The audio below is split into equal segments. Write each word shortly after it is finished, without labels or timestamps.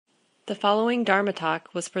The following Dharma talk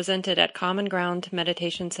was presented at Common Ground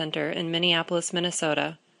Meditation Center in Minneapolis,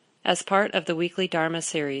 Minnesota, as part of the weekly Dharma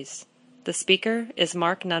series. The speaker is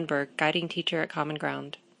Mark Nunberg, guiding teacher at Common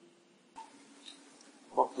Ground.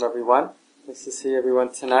 Welcome everyone. Nice to see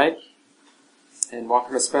everyone tonight. And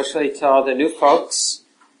welcome especially to all the new folks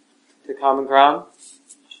to Common Ground.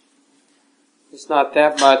 There's not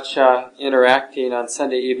that much interacting on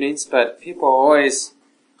Sunday evenings, but people are always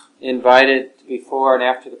invited before and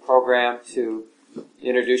after the program to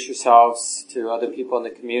introduce yourselves to other people in the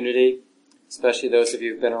community, especially those of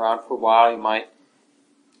you who've been around for a while. You might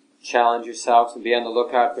challenge yourselves and be on the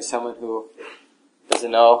lookout for someone who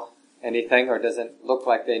doesn't know anything or doesn't look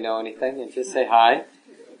like they know anything, and just say hi.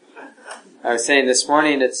 I was saying this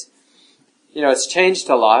morning, it's changed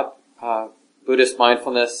a lot. Buddhist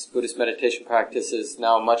mindfulness, Buddhist meditation practice is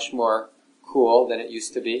now much more cool than it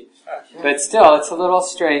used to be. But still, it's a little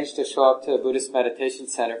strange to show up to a Buddhist meditation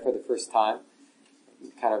center for the first time,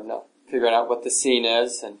 kind of figuring out what the scene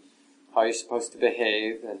is and how you're supposed to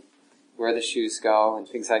behave and where the shoes go and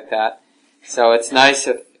things like that. So it's nice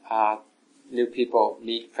if new people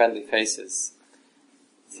meet friendly faces.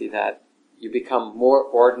 See that you become more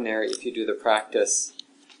ordinary if you do the practice.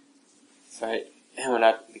 Right? And we're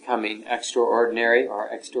not becoming extraordinary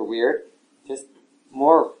or extra weird, just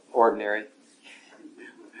more ordinary.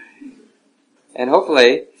 And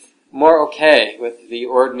hopefully more okay with the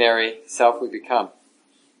ordinary self we become.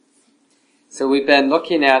 So we've been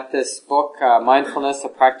looking at this book, Mindfulness, A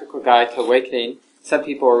Practical Guide to Awakening. Some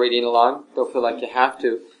people are reading along, don't feel like you have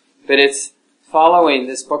to. But it's following,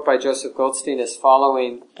 this book by Joseph Goldstein is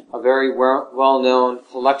following a very well-known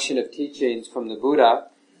collection of teachings from the Buddha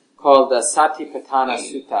called the Satipatthana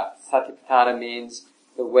Sutta. Satipatthana means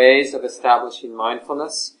the ways of establishing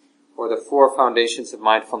mindfulness, or the four foundations of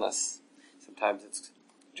mindfulness. Sometimes it's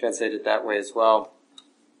translated that way as well.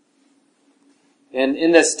 And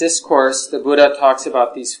in this discourse, the Buddha talks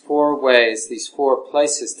about these four ways, these four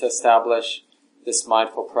places to establish this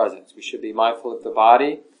mindful presence. We should be mindful of the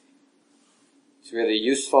body. It's really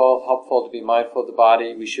useful, helpful to be mindful of the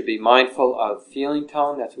body. We should be mindful of feeling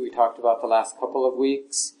tone. That's what we talked about the last couple of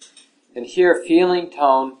weeks. And here, feeling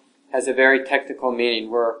tone has a very technical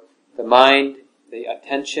meaning where the mind, the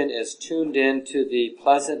attention is tuned in to the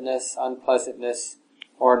pleasantness, unpleasantness,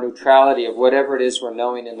 or neutrality of whatever it is we're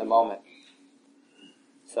knowing in the moment.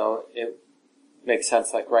 So it makes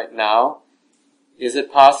sense like right now. Is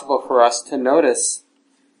it possible for us to notice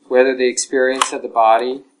whether the experience of the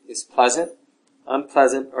body is pleasant,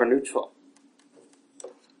 unpleasant, or neutral?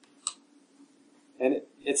 And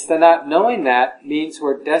it's the not knowing that means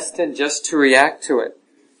we're destined just to react to it.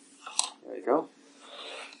 There you go.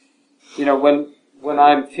 When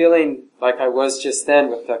I'm feeling like I was just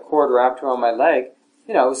then with the cord wrapped around my leg,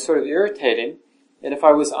 it was sort of irritating. And if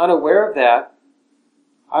I was unaware of that,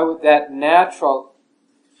 that natural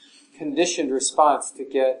conditioned response to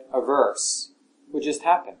get averse would just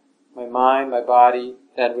happen. My mind, my body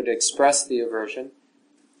then would express the aversion,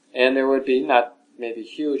 and there would be, not maybe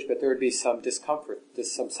huge, but there would be some discomfort,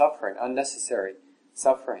 some suffering, unnecessary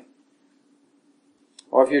suffering.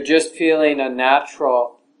 Or if you're just feeling a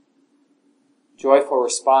natural, joyful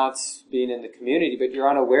response being in the community, but you're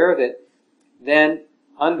unaware of it, then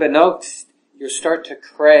unbeknownst, you start to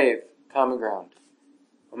crave Common Ground.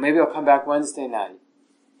 Or maybe I'll come back Wednesday night.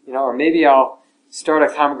 Or maybe I'll start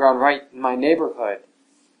a Common Ground right in my neighborhood.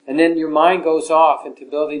 And then your mind goes off into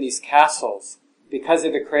building these castles because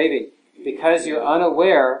of the craving, because you're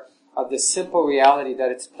unaware of the simple reality that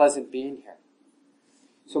it's pleasant being here.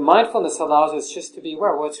 So mindfulness allows us just to be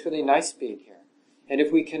aware, well, it's really nice being here. And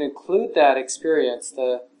if we can include that experience,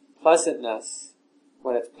 the pleasantness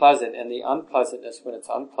when it's pleasant, and the unpleasantness when it's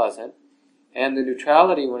unpleasant, and the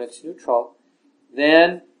neutrality when it's neutral,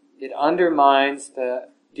 then it undermines the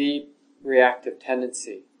deep reactive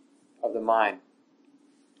tendency of the mind.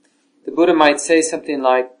 The Buddha might say something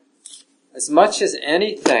like, as much as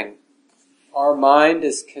anything, our mind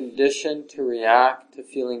is conditioned to react to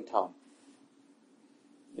feeling tone.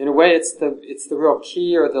 In a way, it's the real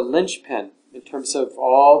key or the linchpin in terms of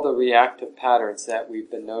all the reactive patterns that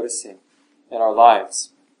we've been noticing in our lives.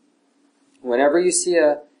 Whenever you see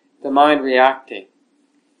the mind reacting,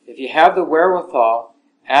 if you have the wherewithal,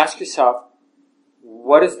 ask yourself,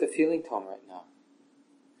 what is the feeling tone right now?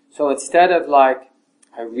 So instead of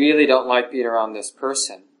I really don't like being around this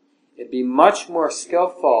person, it'd be much more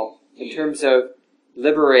skillful in terms of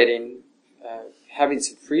liberating, having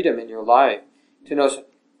some freedom in your life to know,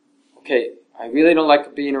 okay, I really don't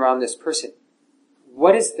like being around this person.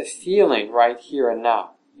 What is the feeling right here and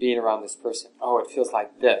now, being around this person? Oh, it feels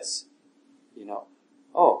like this.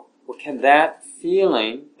 Oh, well, can that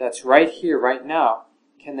feeling that's right here, right now,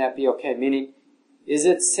 can that be okay? Meaning, is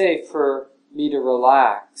it safe for me to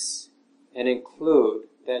relax and include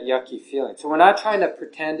that yucky feeling? So we're not trying to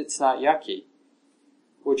pretend it's not yucky.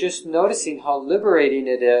 We're just noticing how liberating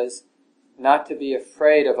it is not to be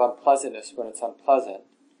afraid of unpleasantness when it's unpleasant,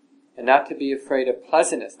 and not to be afraid of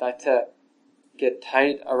pleasantness, not to get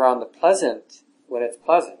tight around the pleasant when it's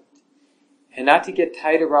pleasant, and not to get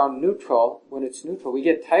tight around neutral when it's neutral. We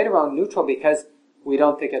get tight around neutral because we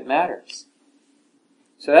don't think it matters.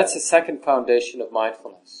 So that's the second foundation of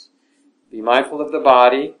mindfulness. Be mindful of the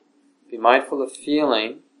body, be mindful of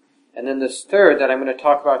feeling, and then this third that I'm going to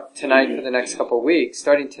talk about tonight for the next couple of weeks,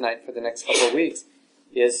 starting tonight for the next couple of weeks,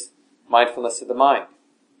 is mindfulness of the mind.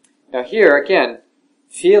 Now here, again,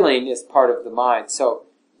 feeling is part of the mind. So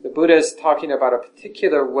the Buddha is talking about a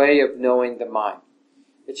particular way of knowing the mind.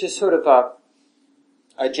 It's just sort of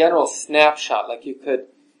a general snapshot, like you could,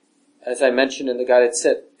 as I mentioned in the guided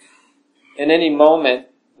sit, in any moment,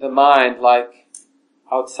 the mind, like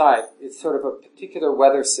outside, it's sort of a particular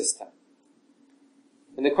weather system.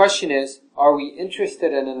 And the question is, are we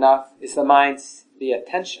interested in enough, is the mind's, the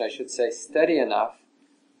attention, I should say, steady enough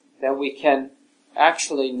that we can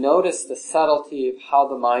actually notice the subtlety of how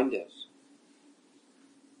the mind is?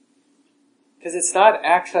 Because it's not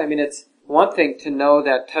actually, it's one thing to know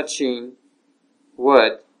that touching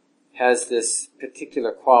wood has this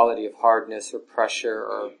particular quality of hardness or pressure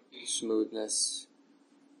or smoothness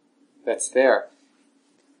that's there.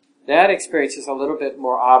 That experience is a little bit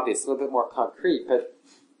more obvious, a little bit more concrete, but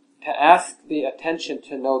to ask the attention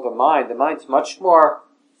to know the mind's much more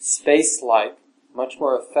space-like, much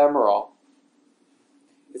more ephemeral.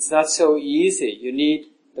 It's not so easy.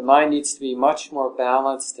 The mind needs to be much more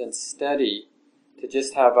balanced and steady to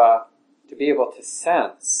just to be able to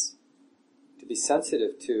sense, to be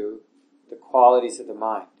sensitive to the qualities of the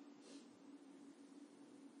mind.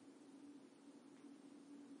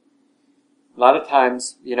 A lot of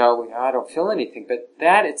times, I don't feel anything, but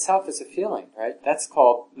that itself is a feeling, right? That's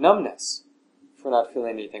called numbness, for not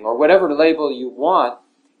feeling anything. Or whatever label you want,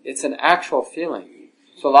 it's an actual feeling.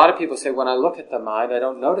 So a lot of people say, when I look at the mind, I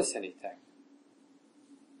don't notice anything.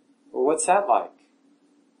 Well, what's that like?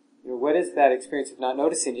 What is that experience of not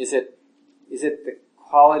noticing? Is it the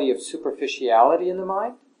quality of superficiality in the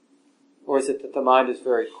mind? Or is it that the mind is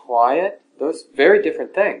very quiet? Those very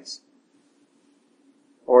different things.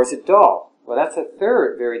 Or is it dull? Well, that's a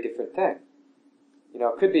third very different thing.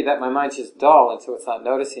 It could be that my mind's just dull and so it's not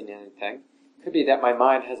noticing anything. It could be that my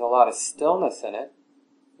mind has a lot of stillness in it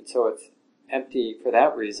and so it's empty for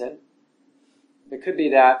that reason. It could be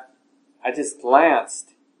that I just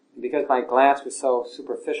glanced, and because my glance was so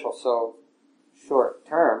superficial, so short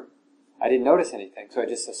term, I didn't notice anything, so I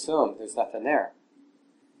just assumed there's nothing there.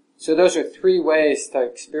 So those are three ways to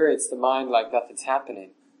experience the mind like nothing's happening.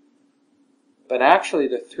 But actually,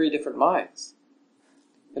 they're three different minds.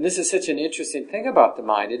 And this is such an interesting thing about the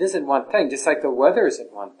mind. It isn't one thing, just like the weather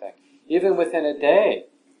isn't one thing. Even within a day,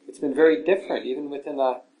 it's been very different, even within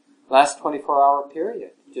the last 24-hour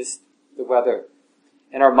period, just the weather.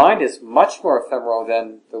 And our mind is much more ephemeral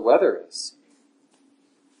than the weather is.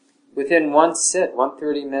 Within one sit,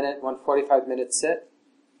 130-minute, 145-minute sit,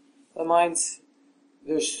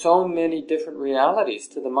 there's so many different realities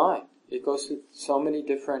to the mind. It goes through so many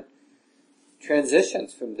different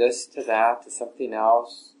transitions from this to that to something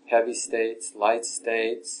else, heavy states, light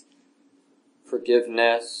states,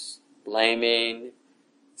 forgiveness, blaming,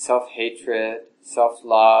 self-hatred,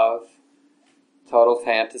 self-love, total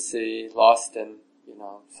fantasy, lost in,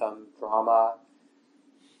 some drama,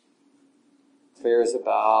 clear as a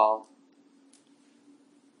bell.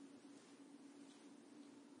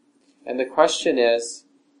 And the question is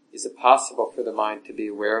it possible for the mind to be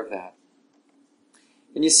aware of that?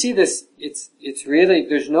 And you see this, it's really,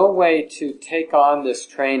 there's no way to take on this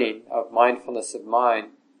training of mindfulness of mind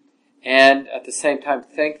and at the same time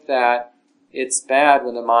think that it's bad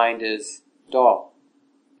when the mind is dull,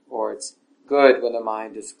 or it's good when the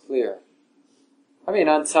mind is clear.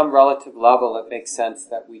 On some relative level, it makes sense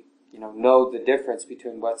that we, know the difference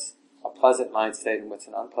between what's a pleasant mind state and what's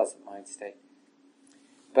an unpleasant mind state.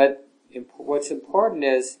 But what's important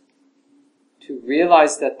is to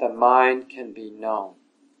realize that the mind can be known.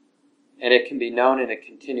 And it can be known in a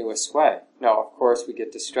continuous way. Now, of course, we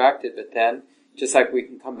get distracted, but then, just like we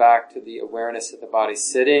can come back to the awareness of the body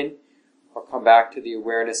sitting, or come back to the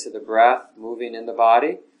awareness of the breath moving in the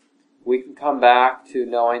body, we can come back to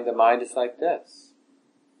knowing the mind is like this.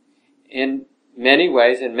 In many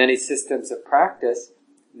ways, in many systems of practice,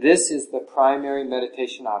 this is the primary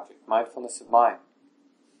meditation object, mindfulness of mind.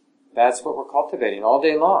 That's what we're cultivating all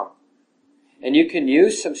day long. And you can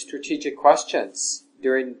use some strategic questions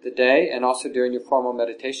during the day and also during your formal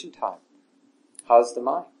meditation time. How's the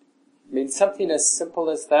mind? I mean, something as simple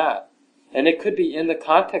as that. And it could be in the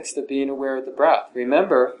context of being aware of the breath.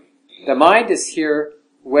 Remember, the mind is here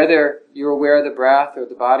whether you're aware of the breath or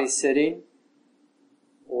the body sitting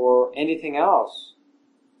or anything else.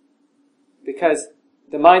 Because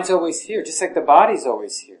the mind's always here, just like the body's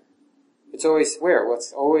always here. It's always where? Well,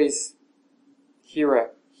 it's always here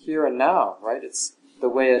and now, right? It's the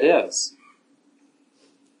way it is.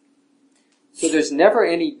 So there's never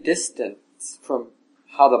any distance from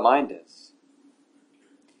how the mind is.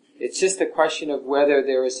 It's just a question of whether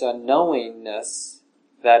there is a knowingness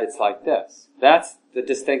that it's like this. That's the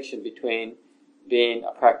distinction between being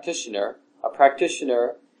a practitioner. A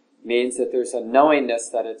practitioner means that there's a knowingness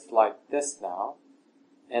that it's like this now.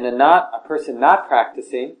 And a person not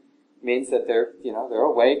practicing means that they're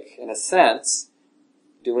awake in a sense,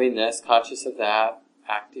 doing this, conscious of that,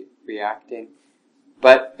 acting, reacting.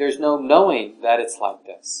 But there's no knowing that it's like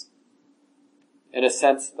this. In a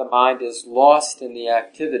sense, the mind is lost in the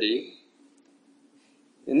activity.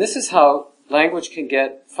 And this is how language can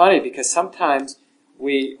get funny, because sometimes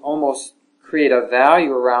we almost create a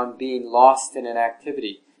value around being lost in an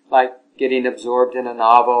activity, like getting absorbed in a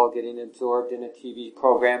novel, getting absorbed in a TV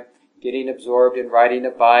program, getting absorbed in riding a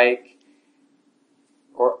bike,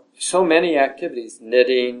 or so many activities,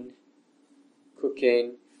 knitting,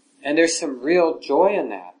 cooking, and there's some real joy in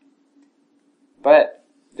that. But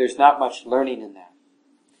there's not much learning in that.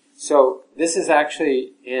 So this is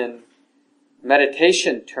actually, in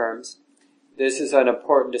meditation terms, this is an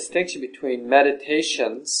important distinction between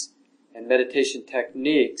meditations and meditation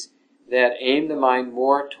techniques that aim the mind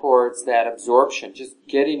more towards that absorption, just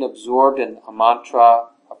getting absorbed in a mantra,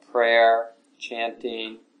 a prayer,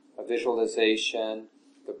 chanting, a visualization,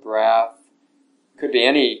 the breath. Could be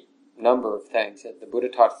any number of things. The Buddha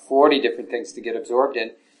taught 40 different things to get absorbed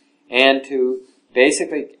in, and to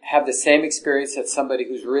basically have the same experience that somebody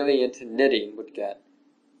who's really into knitting would get.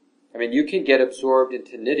 I mean, you can get absorbed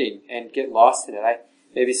into knitting and get lost in it.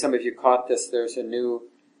 Maybe some of you caught this. There's a new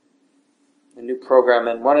program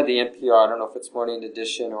in one of the NPR, I don't know if it's Morning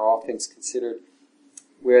Edition or All Things Considered,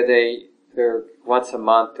 where they're once a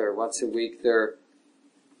month or once a week, they're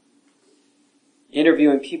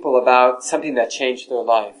interviewing people about something that changed their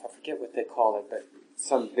life. I forget what they call it, but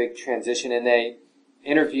some big transition. And they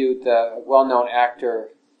interviewed the well-known actor,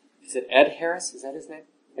 is it Ed Harris? Is that his name?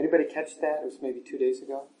 Anybody catch that? It was maybe 2 days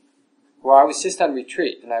ago. Well, I was just on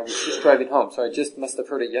retreat, and I was just driving home, so I just must have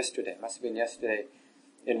heard it yesterday. It must have been yesterday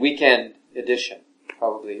in weekend edition,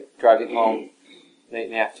 probably driving home late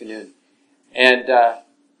in the afternoon. And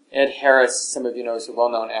Ed Harris, some of you know, is a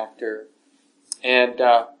well-known actor, and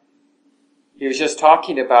he was just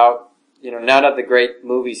talking about, none of the great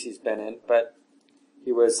movies he's been in, but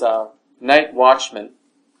he was a night watchman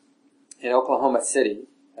in Oklahoma City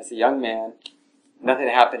as a young man. Nothing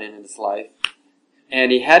happened in his life.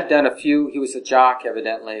 And he had done he was a jock,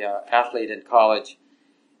 evidently, an athlete in college.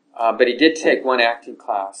 But he did take one acting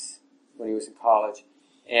class when he was in college.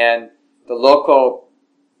 And the local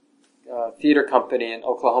theater company in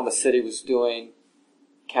Oklahoma City was doing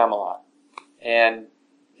Camelot. And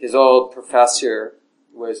his old professor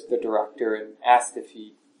was the director and asked if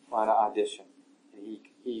he wanted to audition. And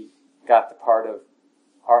he got the part of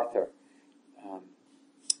Arthur,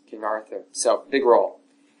 King Arthur. So, big role.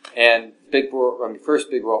 And first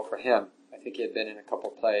big role for him. I think he had been in a couple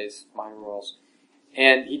plays, minor roles.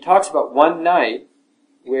 And he talks about one night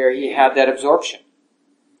where he had that absorption.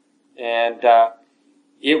 And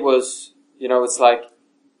it was, it's like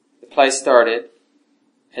the play started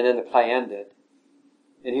and then the play ended.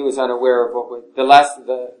 And he was unaware of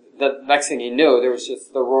the next thing he knew, there was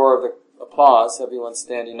just the roar of the applause, everyone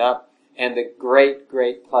standing up, and the great,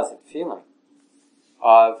 great pleasant feeling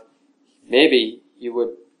of maybe he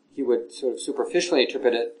would sort of superficially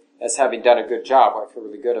interpret it as having done a good job. I feel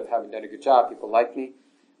really good of having done a good job. People like me.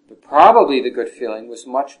 But probably the good feeling was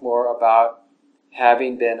much more about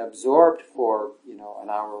having been absorbed for, an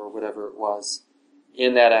hour or whatever it was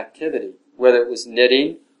in that activity. Whether it was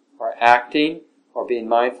knitting or acting or being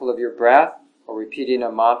mindful of your breath or repeating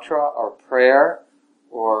a mantra or prayer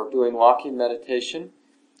or doing walking meditation.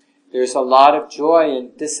 There's a lot of joy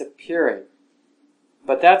in disappearing.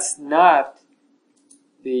 But that's not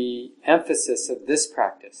the emphasis of this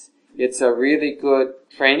practice. It's a really good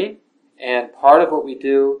training, and part of what we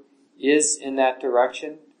do is in that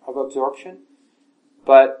direction of absorption.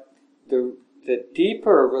 But the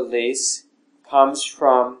deeper release comes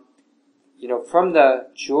from the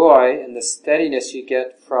joy and the steadiness you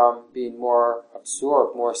get from being more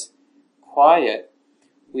absorbed, more quiet,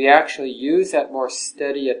 we actually use that more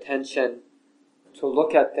steady attention to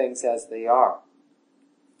look at things as they are.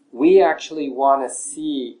 We actually want to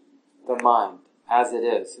see the mind as it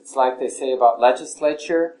is. It's like they say about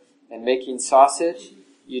legislature and making sausage.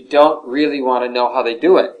 You don't really want to know how they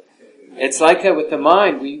do it. It's like that with the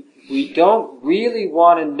mind. We don't really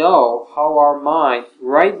want to know how our mind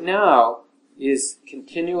right now is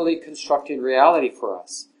continually constructing reality for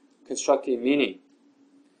us, constructing meaning,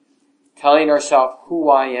 telling ourselves who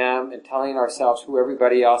I am and telling ourselves who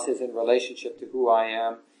everybody else is in relationship to who I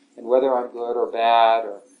am and whether I'm good or bad.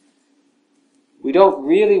 Or we don't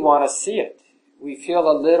really want to see it. We feel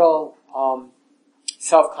a little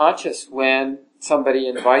self-conscious when somebody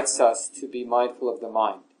invites us to be mindful of the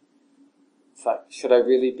mind. It's like, should I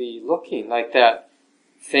really be looking? Like that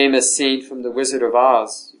famous scene from The Wizard of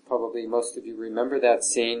Oz. Probably most of you remember that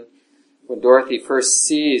scene when Dorothy first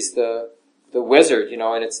sees the wizard,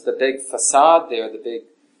 and it's the big facade there, the big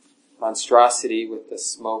monstrosity with the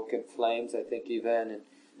smoke and flames, I think even.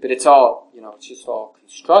 But it's all, it's just all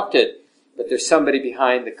constructed. But there's somebody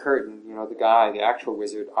behind the curtain, the guy, the actual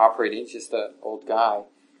wizard operating, just an old guy.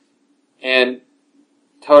 And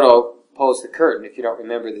Toto pulls the curtain, if you don't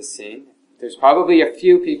remember this scene. There's probably a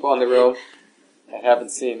few people in the room that haven't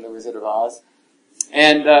seen The Wizard of Oz.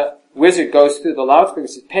 And the wizard goes through the loudspeaker and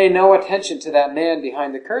says, pay no attention to that man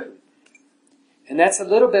behind the curtain. And that's a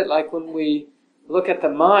little bit like when we look at the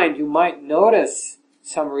mind, you might notice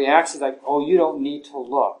some reactions like, oh, you don't need to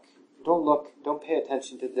look. Don't look, don't pay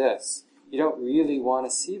attention to this. You don't really want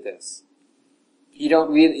to see this.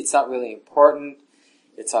 It's not really important.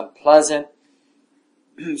 It's unpleasant.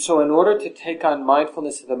 So in order to take on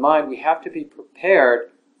mindfulness of the mind, we have to be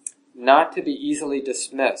prepared not to be easily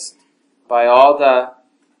dismissed by all the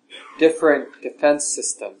different defense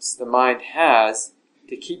systems the mind has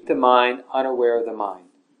to keep the mind unaware of the mind.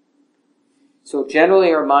 So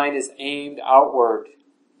generally our mind is aimed outward.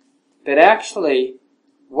 But actually,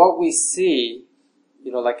 what we see,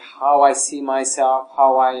 like how I see myself,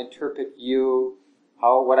 how I interpret you,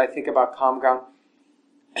 what I think about common ground,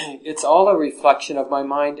 it's all a reflection of my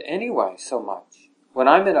mind anyway, so much. When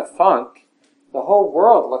I'm in a funk, the whole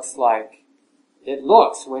world looks like it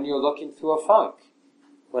looks when you're looking through a funk.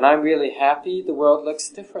 When I'm really happy, the world looks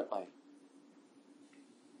differently.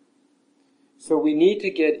 So we need to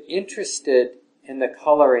get interested in the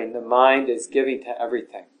coloring the mind is giving to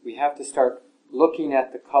everything. We have to start looking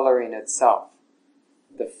at the coloring itself.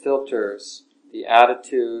 The filters, the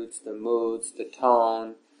attitudes, the moods, the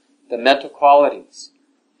tone, the mental qualities.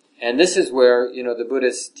 And this is where, the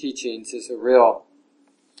Buddhist teachings is he's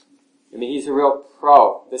a real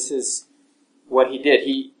pro. This is what he did.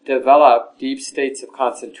 He developed deep states of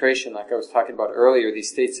concentration, like I was talking about earlier,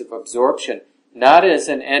 these states of absorption, not as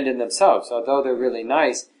an end in themselves. Although they're really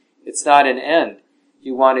nice, it's not an end.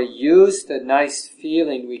 You want to use the nice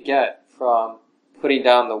feeling we get from putting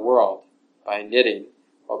down the world by knitting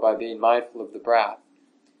or by being mindful of the breath.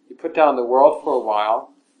 You put down the world for a while.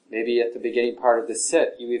 Maybe at the beginning part of the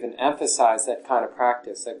sit, you even emphasize that kind of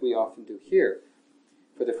practice like we often do here.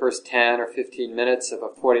 For the first 10 or 15 minutes of a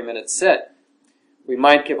 40-minute sit, we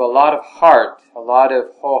might give a lot of heart, a lot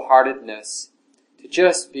of wholeheartedness to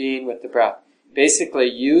just being with the breath. Basically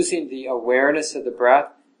using the awareness of the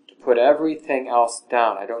breath to put everything else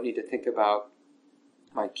down. I don't need to think about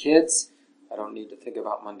my kids. I don't need to think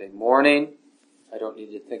about Monday morning. I don't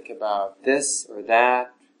need to think about this or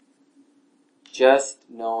that. Just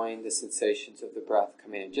knowing the sensations of the breath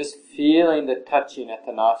coming in. Just feeling the touching at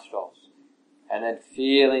the nostrils. And then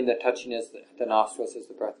feeling the touching at the nostrils as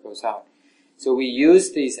the breath goes out. So we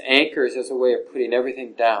use these anchors as a way of putting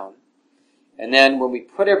everything down. And then when we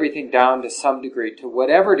put everything down to some degree, to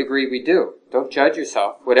whatever degree we do, don't judge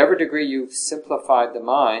yourself. Whatever degree you've simplified the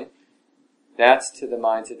mind, that's to the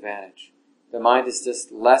mind's advantage. The mind is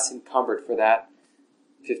just less encumbered for that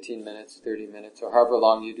 15 minutes, 30 minutes, or however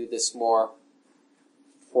long you do this more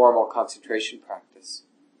formal concentration practice.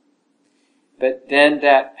 But then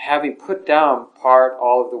that having put down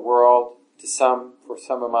all of the world for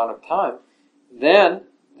some amount of time, then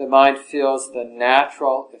the mind feels the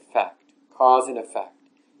natural effect, cause and effect.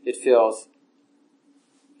 It feels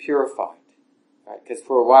purified, right? Because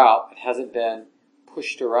for a while it hasn't been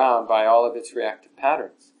pushed around by all of its reactive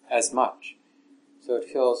patterns as much. So it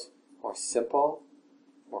feels more simple,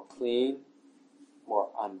 more clean, more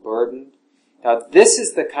unburdened. Now this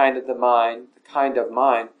is the kind of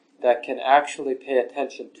mind that can actually pay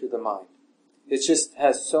attention to the mind. It just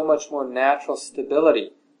has so much more natural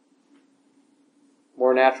stability,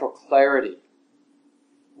 more natural clarity,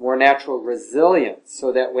 more natural resilience,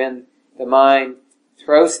 so that when the mind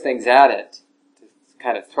throws things at it, to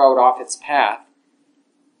kind of throw it off its path,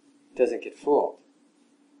 doesn't get fooled.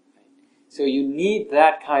 So you need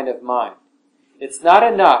that kind of mind. It's not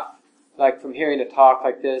enough, like from hearing a talk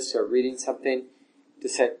like this or reading something, to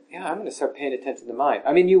say, yeah, I'm going to start paying attention to the mind.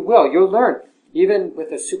 I mean, you'll learn. Even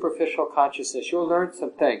with a superficial consciousness, you'll learn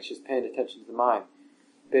some things just paying attention to the mind.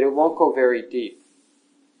 But it won't go very deep.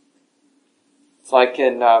 It's like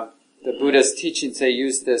in the Buddha's teachings, they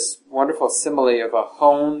use this wonderful simile of a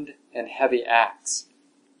honed and heavy axe.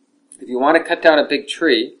 If you want to cut down a big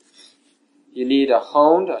tree, you need a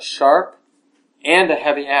honed, a sharp, and a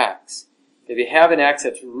heavy axe. If you have an axe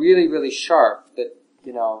that's really, really sharp, that,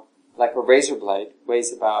 like a razor blade,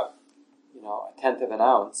 weighs about, a tenth of an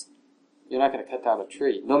ounce, you're not going to cut down a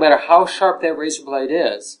tree. No matter how sharp that razor blade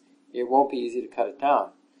is, it won't be easy to cut it down.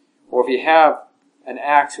 Or if you have an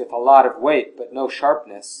axe with a lot of weight but no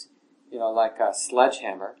sharpness, like a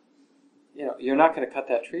sledgehammer, you're not going to cut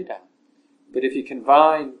that tree down. But if you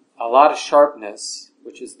combine a lot of sharpness,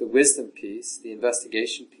 which is the wisdom piece, the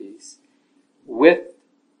investigation piece, with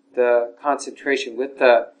the concentration, with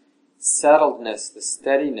the settledness, the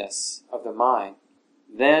steadiness of the mind,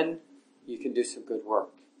 then you can do some good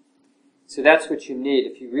work. So that's what you need.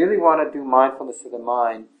 If you really want to do mindfulness of the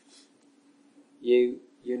mind, you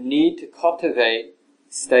need to cultivate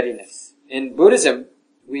steadiness. In Buddhism,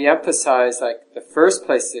 we emphasize, like, the first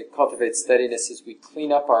place to cultivate steadiness is we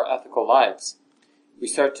clean up our ethical lives. We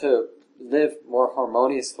start to live more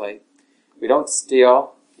harmoniously. We don't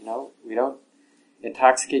steal, we don't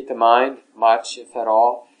intoxicate the mind much, if at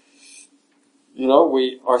all.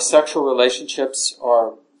 Our sexual relationships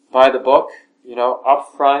are by the book,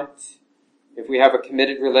 up front. If we have a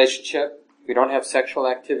committed relationship, we don't have sexual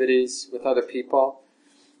activities with other people.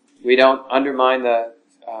 We don't undermine the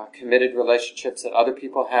committed relationships that other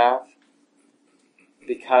people have,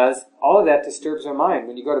 because all of that disturbs our mind.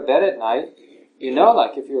 When you go to bed at night,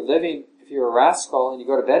 like if you're a rascal and you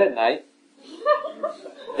go to bed at night,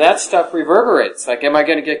 that stuff reverberates. Like, am I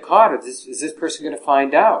going to get caught? Is this person going to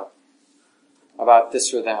find out about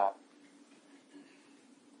this or that?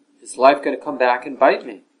 Is life going to come back and bite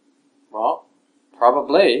me? Well,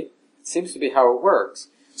 probably. It seems to be how it works.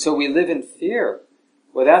 So we live in fear.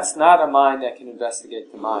 Well, that's not a mind that can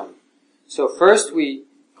investigate the mind. So first we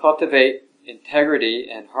cultivate integrity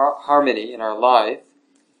and harmony in our life,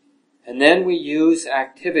 and then we use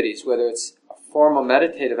activities, whether it's a formal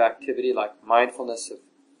meditative activity like mindfulness of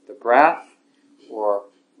the breath, or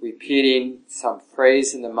repeating some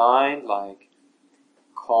phrase in the mind like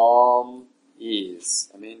calm,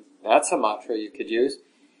 ease. That's a mantra you could use.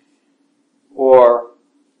 Or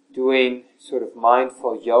doing sort of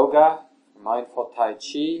mindful yoga, mindful tai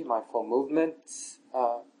chi, mindful movement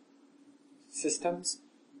systems.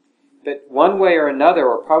 But one way or another,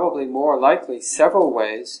 or probably more likely several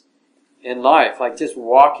ways in life, like just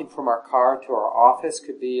walking from our car to our office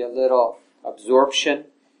could be a little absorption.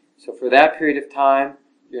 So for that period of time,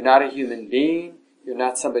 you're not a human being, you're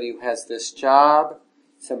not somebody who has this job,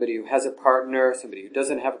 somebody who has a partner, somebody who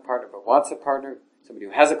doesn't have a partner but wants a partner, somebody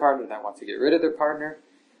who has a partner that wants to get rid of their partner.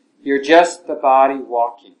 You're just the body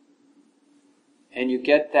walking. And you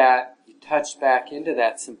get that, you touch back into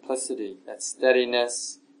that simplicity, that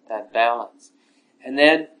steadiness, that balance. And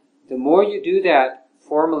then the more you do that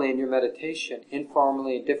formally in your meditation,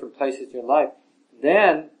 informally in different places in your life,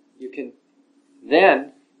 then you've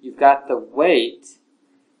got the weight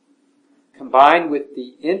combined with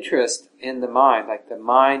the interest in the mind, like the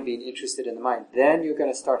mind being interested in the mind. Then you're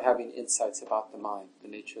going to start having insights about the mind, the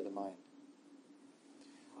nature of the mind.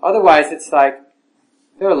 Otherwise, it's like,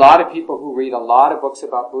 there are a lot of people who read a lot of books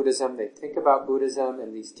about Buddhism. They think about Buddhism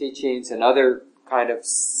and these teachings and other kind of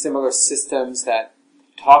similar systems that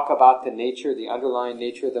talk about the nature, the underlying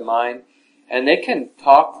nature of the mind. And they can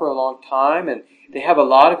talk for a long time, and they have a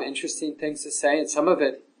lot of interesting things to say, and some of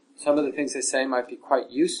the things they say might be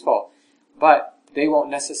quite useful, but they won't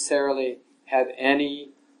necessarily have any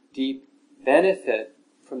deep benefit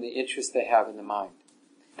from the interest they have in the mind.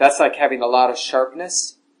 That's like having a lot of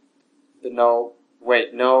sharpness, but no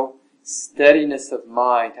steadiness of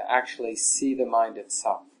mind to actually see the mind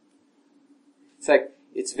itself.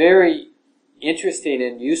 It's very interesting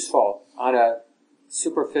and useful on a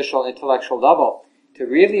superficial intellectual level to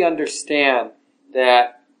really understand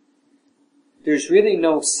that there's really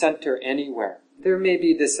no center anywhere. There may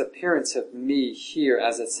be this appearance of me here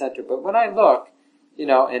as a center, but when I look,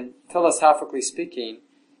 and philosophically speaking,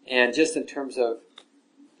 and just in terms of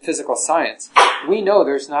physical science, we know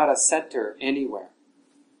there's not a center anywhere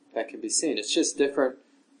that can be seen. It's just different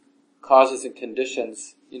causes and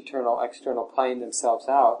conditions, internal, external, playing themselves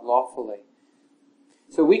out lawfully.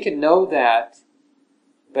 So we can know that,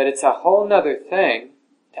 but it's a whole nother thing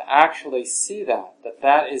to actually see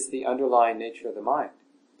that is the underlying nature of the mind,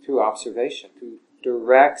 through observation, through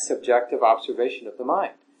direct subjective observation of the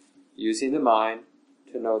mind, using the mind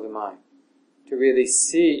to know the mind, to really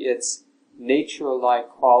see its nature-like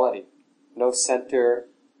quality, no center,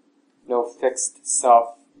 no fixed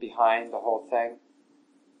self behind the whole thing.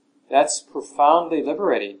 That's profoundly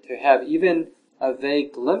liberating, to have even a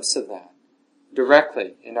vague glimpse of that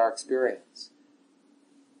directly in our experience.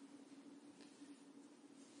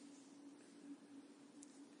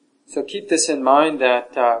 So keep this in mind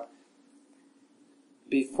that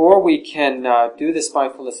before we can do this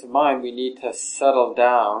mindfulness of mind, we need to settle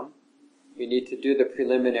down. We need to do the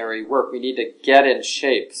preliminary work. We need to get in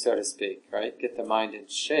shape, so to speak, right? Get the mind in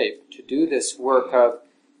shape to do this work of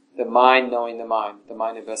the mind knowing the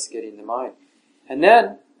mind investigating the mind. And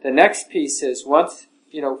then the next piece is once,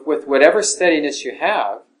 with whatever steadiness you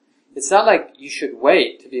have, it's not like you should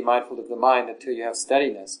wait to be mindful of the mind until you have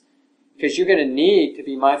steadiness. Because you're going to need to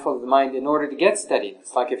be mindful of the mind in order to get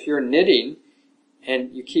steadiness. Like if you're knitting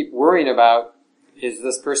and you keep worrying about, is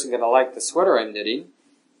this person going to like the sweater I'm knitting?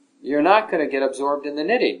 You're not going to get absorbed in the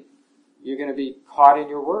knitting. You're going to be caught in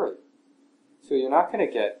your worry. So you're not going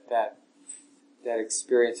to get that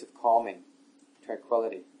experience of calming,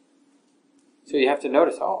 tranquility. So you have to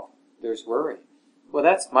notice, there's worry. Well,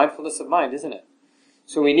 that's mindfulness of mind, isn't it?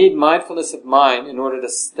 So we need mindfulness of mind in order to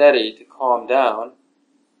steady, to calm down.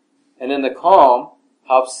 And then the calm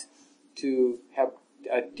helps to have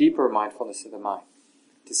a deeper mindfulness of the mind,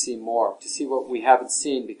 to see more, to see what we haven't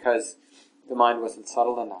seen because the mind wasn't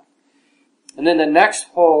subtle enough. And then the next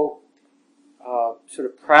whole sort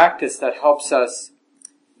of practice that helps us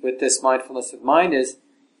with this mindfulness of mind is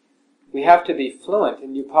we have to be fluent.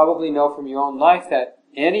 And you probably know from your own life that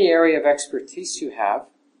any area of expertise you have,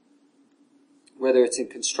 whether it's in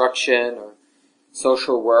construction or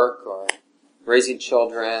social work or raising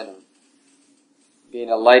children or being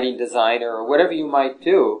a lighting designer or whatever you might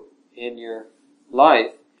do in your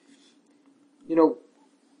life,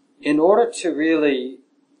 in order to really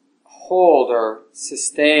hold or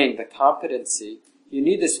sustain the competency, you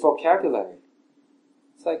need this vocabulary.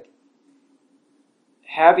 It's like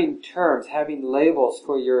having terms, having labels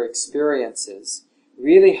for your experiences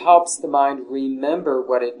really helps the mind remember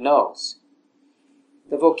what it knows.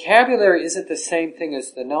 The vocabulary isn't the same thing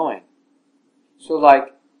as the knowing. So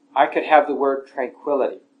like, I could have the word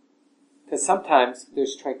tranquility, because sometimes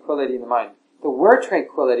there's tranquility in the mind. The word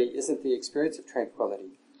tranquility isn't the experience of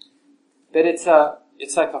tranquility, but it's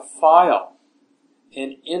like a file.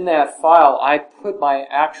 And in that file, I put my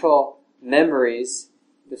actual memories,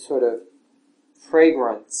 the sort of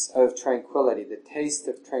fragrance of tranquility, the taste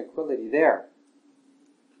of tranquility there.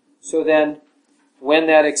 So then, when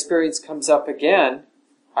that experience comes up again,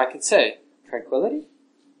 I can say, tranquility?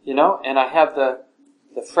 And I have the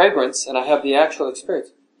fragrance and I have the actual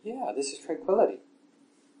experience. Yeah, this is tranquility.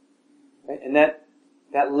 Right? And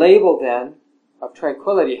that label then of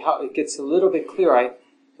tranquility, how it gets a little bit clearer. I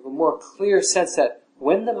have a more clear sense that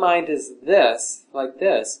when the mind is this, like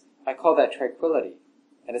this, I call that tranquility.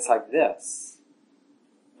 And it's like this.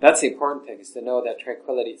 That's the important thing, is to know that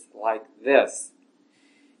tranquility is like this.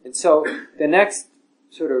 And so the next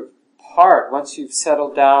sort of part, once you've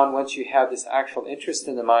settled down, once you have this actual interest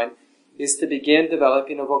in the mind, is to begin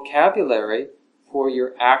developing a vocabulary for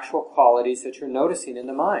your actual qualities that you're noticing in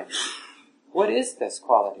the mind. What is this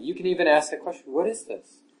quality? You can even ask the question, what is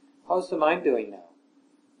this? How's the mind doing now?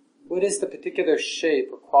 What is the particular shape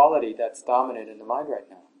or quality that's dominant in the mind right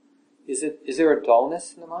now? Is there a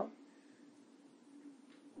dullness in the mind?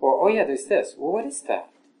 Or, there's this. Well, what is that?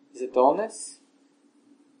 Is it dullness?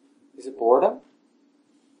 Is it boredom?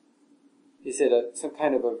 Is it some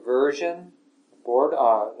kind of aversion?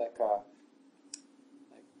 Like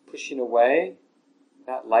pushing away?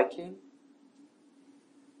 Not liking?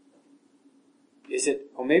 Is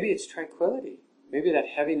it, maybe it's tranquility. Maybe that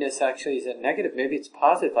heaviness actually isn't negative. Maybe it's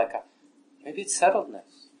positive, maybe it's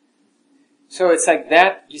settledness. So it's like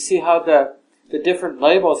that, you see how the different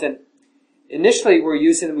labels, and initially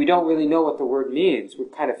we don't really know what the word means. We're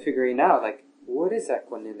kind of figuring out, what is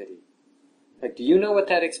equanimity? Do you know what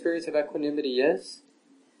that experience of equanimity is?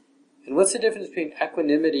 And what's the difference between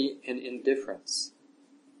equanimity and indifference?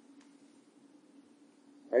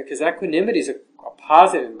 Right? Because equanimity is a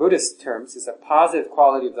positive, in Buddhist terms, is a positive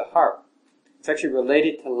quality of the heart. It's actually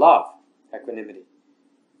related to love, equanimity.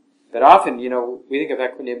 But often, we think of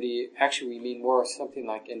equanimity, actually we mean more something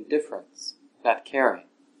like indifference, not caring.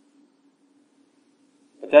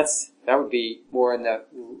 But that would be more in the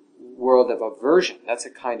world of aversion. That's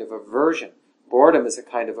a kind of aversion. Boredom is a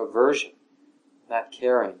kind of aversion, not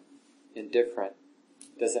caring, indifferent,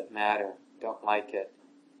 doesn't matter, don't like it,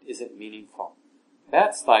 isn't meaningful.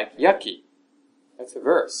 That's like yucky. That's a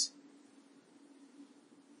verse.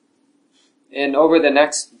 And over the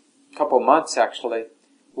next couple months, actually,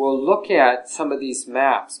 we'll look at some of these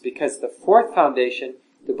maps, because the fourth foundation,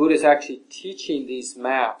 the Buddha is actually teaching these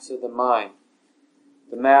maps of the mind.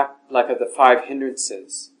 The map, like of the 5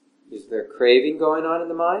 hindrances. Is there craving going on in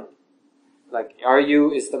the mind? Like,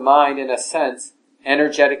 is the mind, in a sense,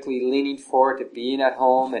 energetically leaning forward to being at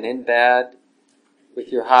home and in bed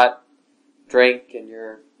with your hot drink and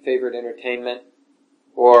your favorite entertainment?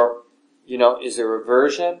 Or, is there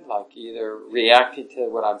aversion, like either reacting to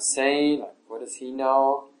what I'm saying, like, what does he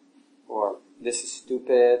know? Or, this is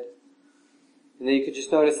stupid. And then you could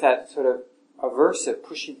just notice that sort of aversive,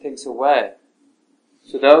 pushing things away.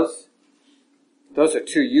 So those are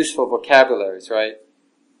 2 useful vocabularies, right?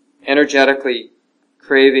 Energetically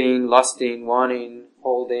craving, lusting, wanting,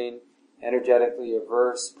 holding. Energetically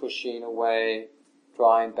averse, pushing away,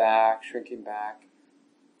 drawing back, shrinking back.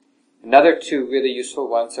 Another 2 really useful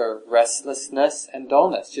ones are restlessness and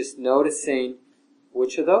dullness. Just noticing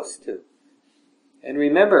which of those 2. And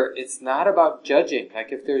remember, it's not about judging.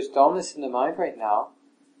 Like if there's dullness in the mind right now,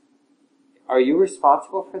 are you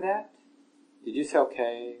responsible for that? Did you say,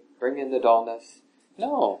 okay, bring in the dullness?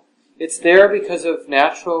 No. It's there because of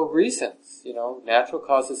natural reasons, natural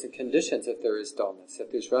causes and conditions. If there is dullness,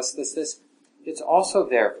 if there's restlessness, it's also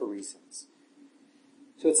there for reasons.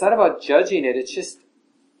 So it's not about judging it, it's just,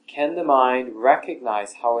 can the mind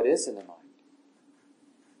recognize how it is in the mind?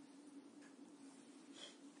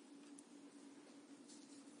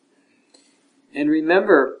 And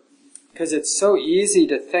remember, because it's so easy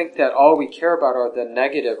to think that all we care about are the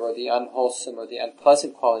negative or the unwholesome or the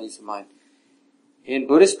unpleasant qualities of mind. In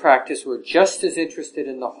Buddhist practice, we're just as interested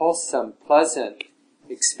in the wholesome, pleasant,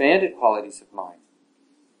 expanded qualities of mind.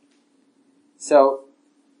 So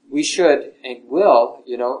we should and will,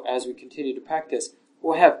 as we continue to practice,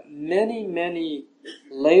 we'll have many, many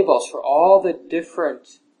labels for all the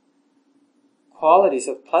different qualities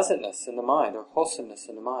of pleasantness in the mind or wholesomeness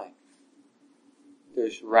in the mind.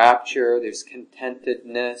 There's rapture, there's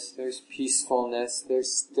contentedness, there's peacefulness,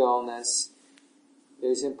 there's stillness,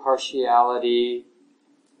 there's impartiality,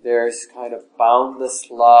 there's kind of boundless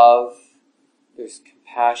love, there's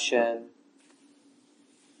compassion.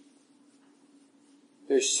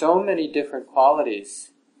 There's so many different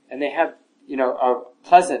qualities, and they have, are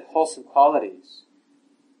pleasant, wholesome qualities.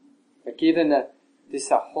 Like even this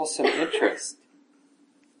wholesome interest.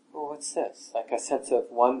 Oh, what's this? Like a sense of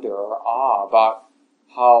wonder or awe about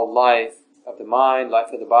how life of the mind,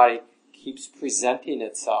 life of the body keeps presenting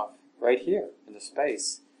itself right here in the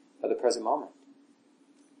space of the present moment.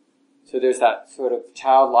 So there's that sort of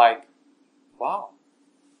childlike, wow,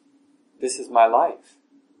 this is my life.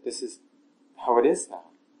 This is how it is now.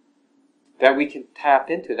 That we can tap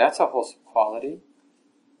into, that's a wholesome quality.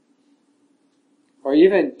 Or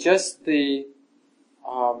even just the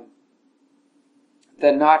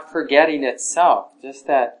not forgetting itself, just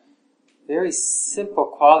that very simple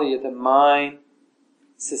quality of the mind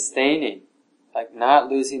sustaining, like not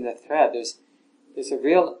losing the thread. There's a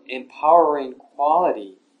real empowering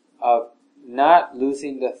quality of not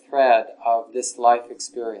losing the thread of this life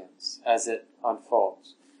experience as it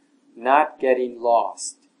unfolds. Not getting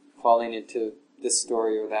lost, falling into this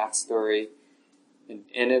story or that story, and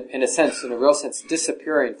in a real sense,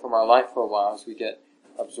 disappearing from our life for a while as we get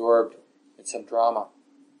absorbed in some drama.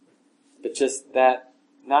 But just that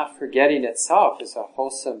not forgetting itself is a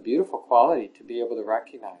wholesome, beautiful quality to be able to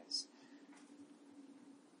recognize.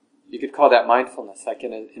 You could call that mindfulness, like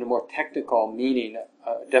in a more technical meaning,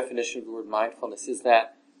 definition of the word mindfulness is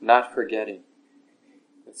that not forgetting.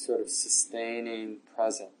 It's sort of sustaining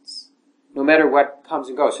presence. No matter what comes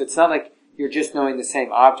and goes. So it's not like you're just knowing the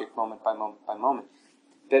same object moment by moment by moment.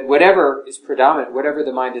 That whatever is predominant, whatever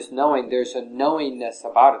the mind is knowing, there's a knowingness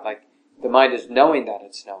about it. Like the mind is knowing that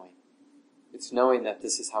it's knowing. It's knowing that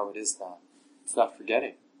this is how it is now. It's not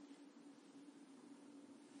forgetting.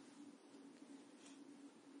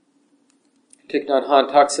 Thich Nhat Hanh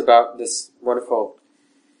talks about this wonderful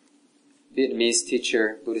Vietnamese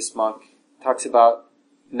teacher, Buddhist monk, talks about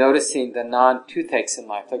noticing the non-toothaches in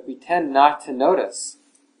life. Like we tend not to notice.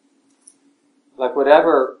 Like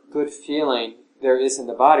whatever good feeling there is in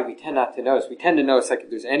the body, we tend not to notice. We tend to notice like if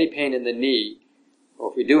there's any pain in the knee,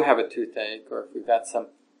 or if we do have a toothache, or if we've got some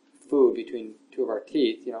food between two of our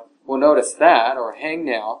teeth, we'll notice that, or a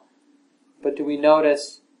hangnail. But do we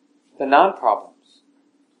notice the non-problems?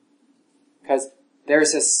 Because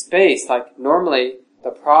there's a space, like normally the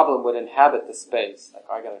problem would inhabit the space. Like,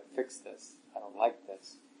 I gotta fix this. I don't like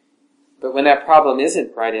this. But when that problem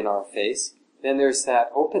isn't right in our face, then there's that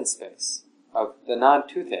open space of the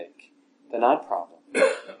non-toothache, the non-problem.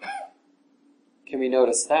 Can we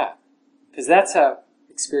notice that? Because that's a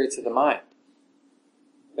experience of the mind.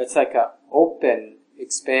 That's like a open,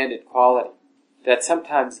 expanded quality that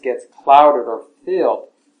sometimes gets clouded or filled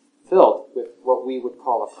with what we would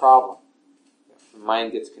call a problem. The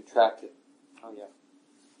mind gets contracted. Oh yeah,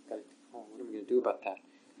 what are we going to do about that?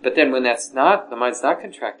 But then when the mind's not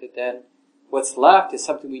contracted, then what's left is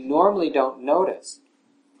something we normally don't notice.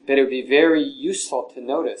 But it would be very useful to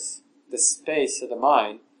notice the space of the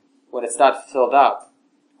mind when it's not filled up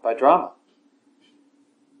by drama.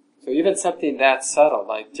 So even something that subtle,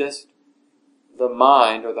 like just the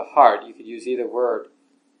mind or the heart, you could use either word,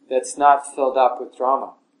 that's not filled up with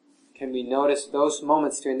drama. Can we notice those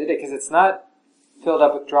moments during the day? Because it's not filled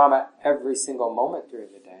up with drama every single moment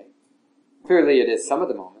during the day. Clearly it is some of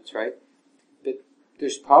the moments, right? But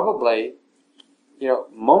there's probably,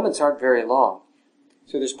 moments aren't very long.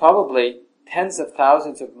 So there's probably tens of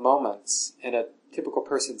thousands of moments in a typical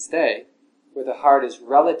person's day where the heart is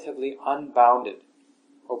relatively unbounded,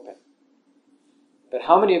 open. But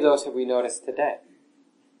how many of those have we noticed today?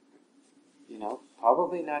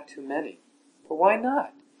 Probably not too many. But why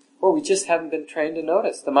not? Well, we just haven't been trained to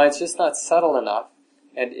notice. The mind's just not subtle enough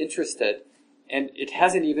and interested, and it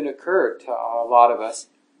hasn't even occurred to a lot of us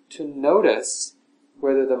to notice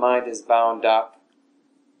whether the mind is bound up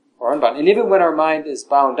or unbound. And even when our mind is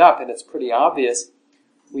bound up, and it's pretty obvious,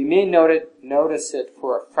 we may notice it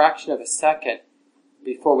for a fraction of a second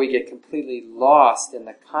before we get completely lost in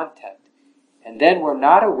the content. And then we're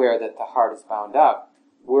not aware that the heart is bound up.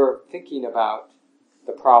 We're thinking about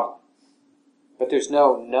the problem. But there's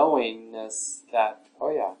no knowingness that, oh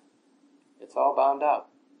yeah, it's all bound up.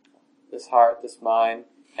 This heart, this mind,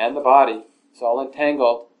 and the body, it's all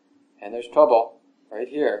entangled, and there's trouble right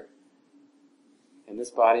here in this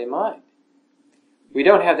body and mind. We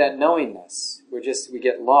don't have that knowingness. We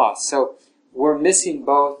get lost. So we're missing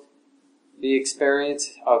both the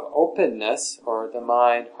experience of openness, or the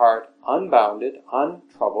mind, heart, unbounded,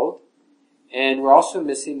 untroubled, and we're also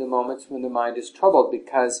missing the moments when the mind is troubled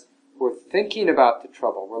because we're thinking about the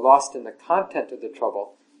trouble. We're lost in the content of the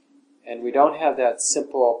trouble, and we don't have that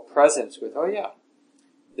simple presence with, oh yeah,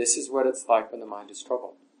 this is what it's like when the mind is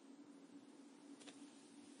troubled.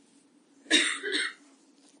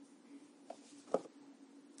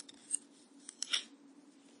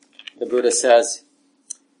 The Buddha says,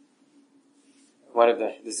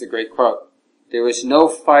 this is a great quote, there is no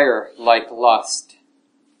fire like lust,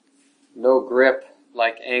 no grip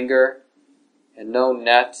like anger, and no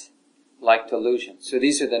net like delusion. So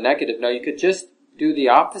these are the negative. Now you could just do the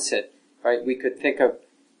opposite, right? We could think of,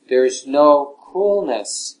 there's no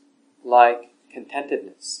coolness like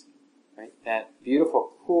contentedness, right? That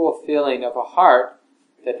beautiful, cool feeling of a heart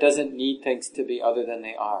that doesn't need things to be other than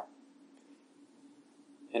they are.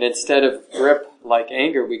 And instead of grip like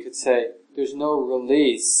anger, we could say, there's no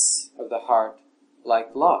release of the heart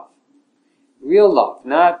like love. Real love,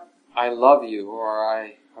 not I love you or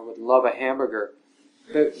I would love a hamburger.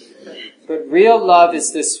 But real love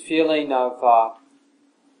is this feeling of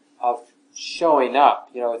showing up.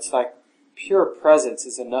 It's like pure presence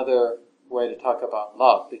is another way to talk about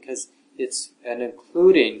love because it's an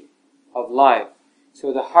including of life.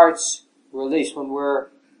 So the heart's release,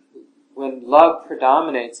 when love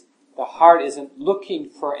predominates, the heart isn't looking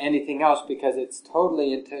for anything else because it's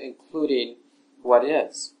totally into including what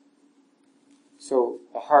is. So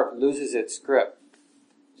the heart loses its grip.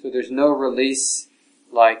 So there's no release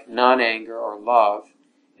like non-anger or love,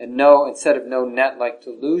 and instead of no net like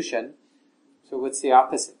delusion. So what's the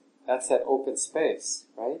opposite? That's that open space,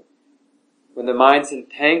 right? When the mind's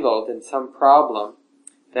entangled in some problem,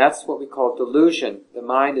 that's what we call delusion. The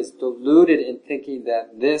mind is deluded in thinking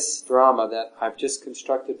that this drama that I've just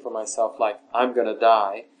constructed for myself, like I'm going to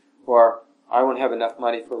die, or I won't have enough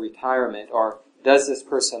money for retirement, or does this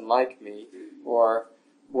person like me, or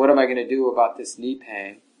what am I going to do about this knee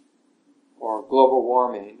pain, or global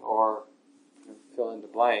warming, or fill in the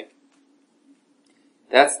blank.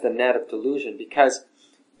 That's the net of delusion, because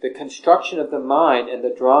the construction of the mind and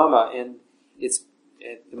the drama, and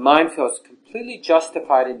the mind feels completely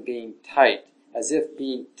justified in being tight, as if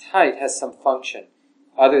being tight has some function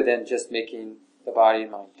other than just making the body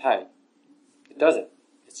and mind tight. It doesn't.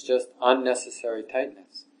 It's just unnecessary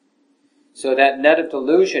tightness. So that net of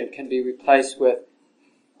delusion can be replaced with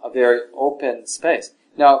a very open space.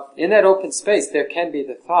 Now, in that open space, there can be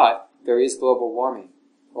the thought, there is global warming,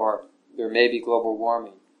 or there may be global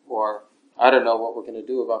warming, or I don't know what we're going to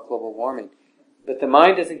do about global warming. But the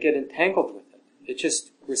mind doesn't get entangled with it. It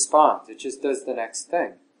just responds. It just does the next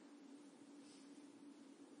thing.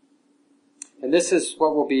 And this is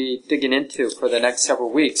what we'll be digging into for the next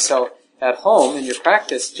several weeks. So at home, in your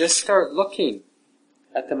practice, just start looking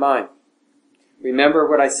at the mind. Remember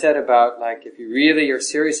what I said about, like, if you really are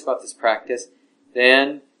serious about this practice,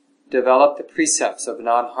 then develop the precepts of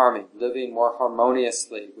non-harming, living more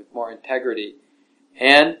harmoniously, with more integrity,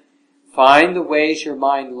 and find the ways your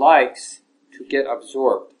mind likes to get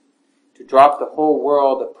absorbed, to drop the whole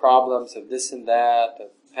world of problems of this and that, of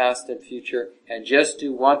past and future, and just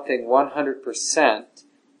do one thing 100%,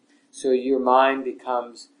 so your mind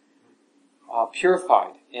becomes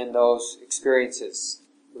purified in those experiences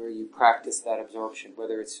where you practice that absorption,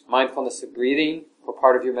 whether it's mindfulness of breathing for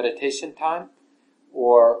part of your meditation time,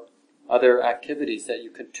 or other activities that you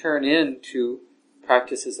can turn into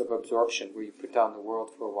practices of absorption, where you put down the world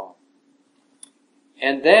for a while.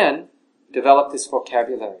 And then develop this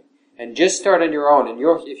vocabulary. And just start on your own. And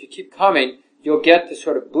if you keep coming, you'll get the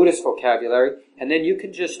sort of Buddhist vocabulary, and then you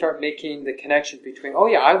can just start making the connection between, oh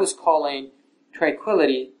yeah, I was calling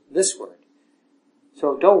tranquility this word.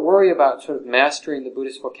 So don't worry about sort of mastering the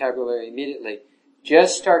Buddhist vocabulary immediately.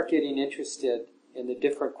 Just start getting interested in the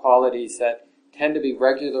different qualities that tend to be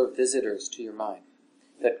regular visitors to your mind,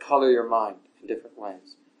 that color your mind in different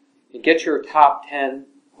ways. And get your top 10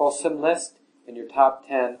 wholesome list and your top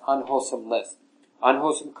 10 unwholesome list.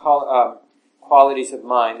 Unwholesome qualities of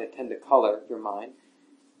mind that tend to color your mind,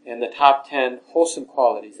 and the top 10 wholesome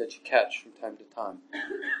qualities that you catch from time to time.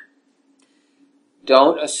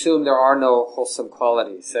 Don't assume there are no wholesome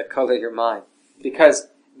qualities that color your mind, because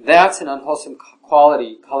that's an unwholesome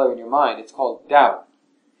quality coloring your mind. It's called doubt.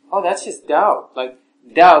 Oh, that's just doubt. Like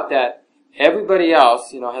doubt that everybody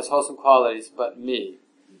else, has wholesome qualities but me,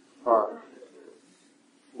 or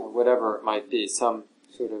whatever it might be, some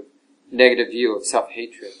sort of negative view of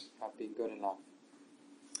self-hatred, not being good enough.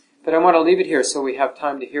 But I want to leave it here so we have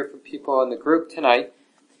time to hear from people in the group tonight.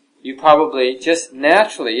 You probably just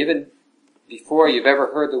naturally, even before you've ever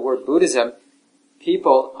heard the word Buddhism,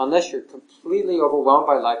 people, unless you're completely overwhelmed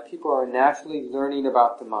by life, people are naturally learning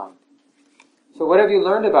about the mind. So what have you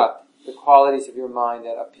learned about the qualities of your mind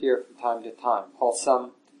that appear from time to time,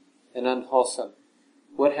 wholesome and unwholesome?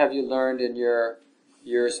 What have you learned in your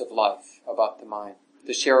years of life about the mind?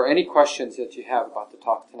 To share any questions that you have about the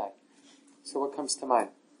talk tonight. So what comes to mind?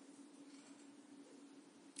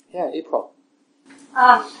 Yeah, April.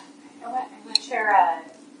 I want to share an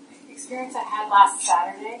experience I had last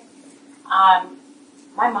Saturday.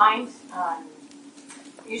 My mind, I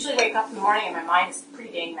usually wake up in the morning and my mind is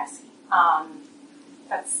pretty dang messy.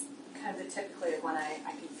 That's kind of the typically when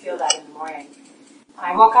I can feel that in the morning.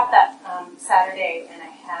 I woke up that Saturday and I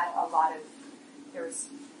had there was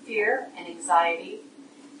fear and anxiety,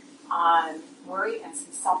 worry and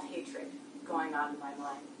some self-hatred going on in my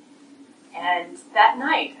mind. And that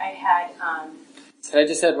night I had... Can I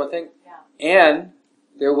just add one thing? Yeah. And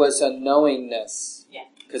there was a knowingness. Yeah.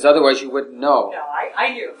 Because otherwise you wouldn't know. No,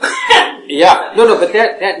 I knew. Yeah. No, but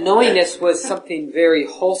that knowingness was something very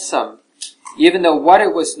wholesome, even though what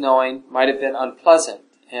it was knowing might have been unpleasant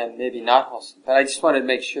and maybe not wholesome. But I just wanted to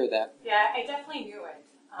make sure that... Yeah, I definitely knew it.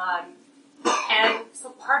 And so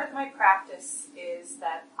part of my practice is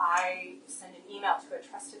that I send an email to a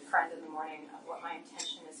trusted friend in the morning of what my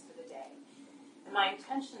intention is for the day. And my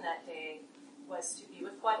intention that day was to be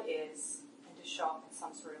with what is and to show up in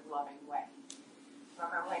some sort of loving way. I don't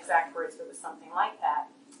remember my exact words, but it was something like that.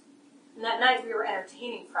 And that night we were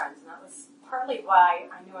entertaining friends, and that was partly why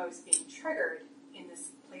I knew I was being triggered in this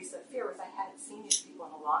place of fear, was I hadn't seen these people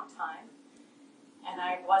in a long time, and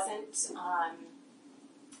I wasn't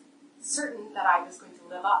certain that I was going to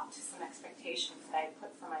live up to some expectations that I had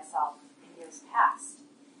put for myself in years past.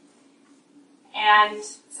 And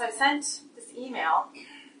so I sent this email,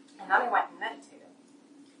 and then I went and meditated.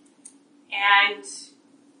 And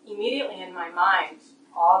immediately in my mind,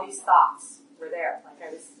 all these thoughts were there. Like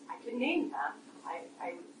I could name them.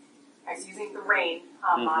 I was using the RAIN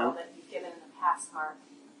model that you've given in the past, Mark.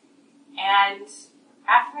 And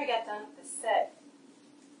after I got done with the sit,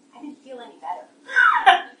 I didn't feel any better.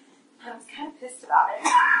 I was kind of pissed about it.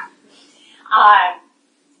 I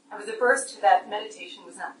was averse to that meditation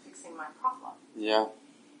was not fixing my problem. Yeah.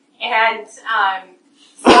 And so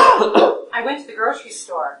I went to the grocery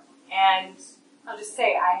store, and I'll just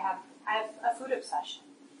say I have a food obsession.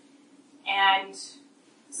 And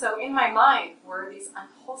so in my mind were these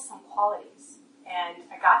unwholesome qualities. And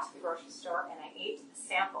I got to the grocery store and I ate a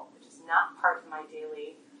sample, which is not part of my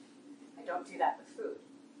daily, I don't do that with food.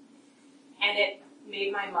 And it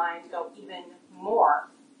made my mind go even more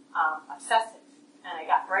obsessive. And I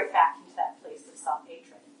got right back into that place of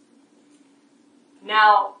self-hatred.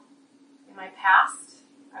 Now, in my past,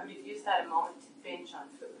 I would have used that a moment to binge on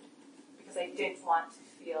food. because I didn't want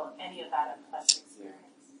to feel any of that unpleasant experience.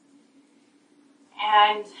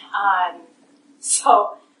 And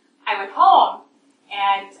so I went home,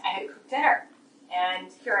 and I had cooked dinner.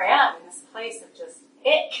 And here I am in this place of just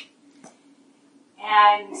ick.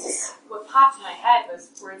 And what popped in my head was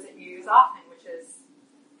words that you use often, which is,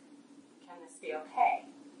 can this be okay?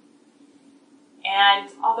 And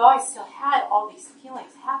although I still had all these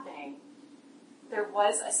feelings happening, there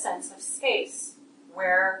was a sense of space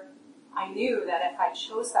where I knew that if I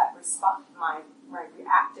chose that response, my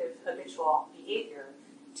reactive habitual behavior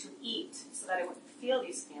to eat so that I wouldn't feel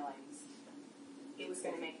these feelings, it was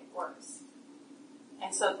going to make it worse.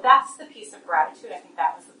 And so that's the piece of gratitude. I think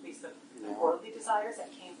that was the piece of the worldly desires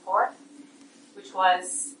that came forth, which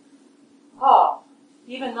was,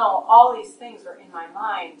 even though all these things were in my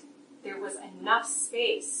mind, there was enough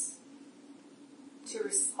space to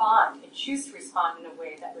respond and choose to respond in a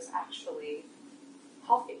way that was actually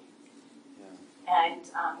healthy. Yeah. And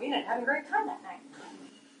we ended up having a great time that night.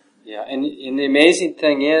 Yeah, and the amazing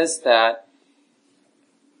thing is that,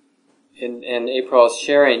 in April's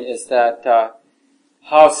sharing, is that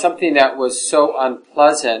how something that was so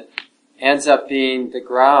unpleasant ends up being the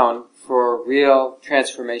ground for real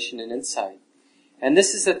transformation and insight. And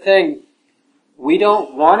this is the thing, we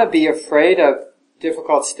don't want to be afraid of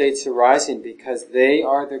difficult states arising because they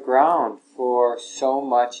are the ground for so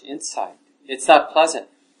much insight. It's not pleasant.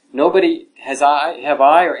 Nobody have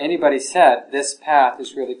I or anybody said this path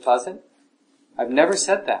is really pleasant? I've never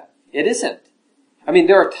said that. It isn't. I mean,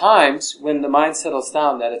 there are times when the mind settles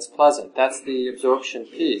down that it's pleasant. That's the absorption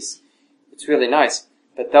piece. It's really nice.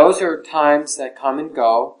 But those are times that come and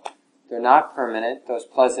go. They're not permanent, those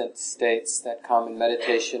pleasant states that come in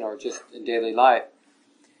meditation or just in daily life.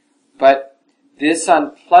 But this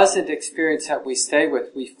unpleasant experience that we stay with,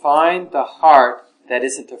 we find the heart that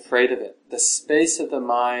isn't afraid of it. The space of the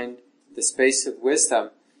mind, the space of wisdom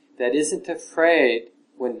that isn't afraid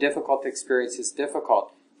when difficult experience is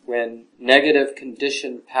difficult. When negative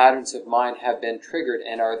conditioned patterns of mind have been triggered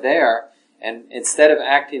and are there, and instead of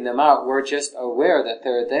acting them out, we're just aware that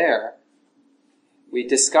they're there, we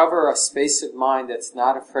discover a space of mind that's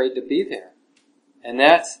not afraid to be there. And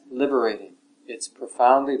that's liberating. It's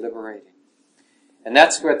profoundly liberating. And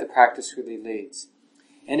that's where the practice really leads.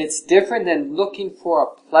 And it's different than looking for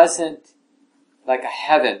a pleasant, like a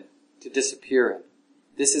heaven, to disappear in.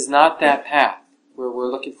 This is not that path where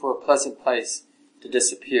we're looking for a pleasant place to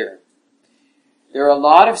disappear. There are a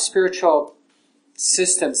lot of spiritual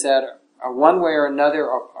systems that are one way or another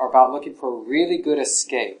are about looking for a really good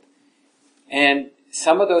escape. And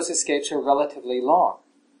some of those escapes are relatively long.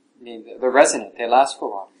 I mean, they're resonant, they last for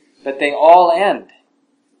a while. But they all end.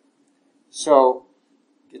 So,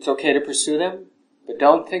 it's okay to pursue them, but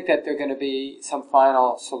don't think that they're going to be some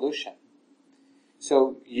final solution.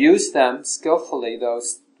 So, use them skillfully,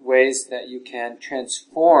 those ways that you can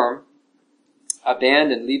transform,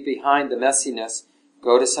 abandon, leave behind the messiness,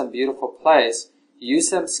 go to some beautiful place. Use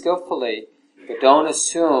them skillfully, but don't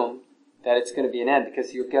assume that it's going to be an end,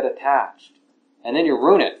 because you'll get attached. And then you'll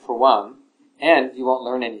ruin it, for one, and you won't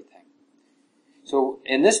learn anything. So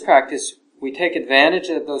in this practice, we take advantage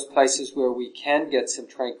of those places where we can get some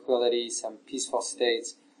tranquility, some peaceful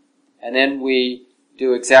states, and then we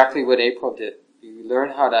do exactly what April did. We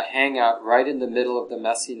learn how to hang out right in the middle of the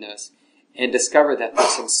messiness and discover that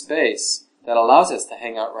there's some space that allows us to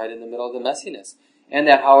hang out right in the middle of the messiness. And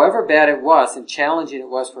that however bad it was and challenging it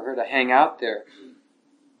was for her to hang out there,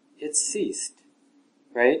 it ceased,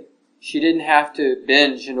 right? She didn't have to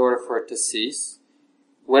binge in order for it to cease.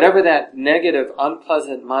 Whatever that negative,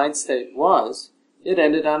 unpleasant mind state was, it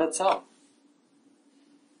ended on its own.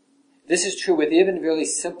 This is true with even really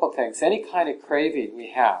simple things, any kind of craving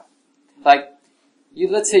we have. Like,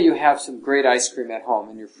 let's say you have some great ice cream at home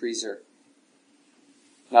in your freezer.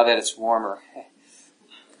 Now that it's warmer.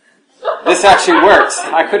 This actually works.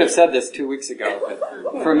 I could have said this 2 weeks ago,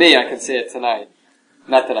 but for me, I can say it tonight.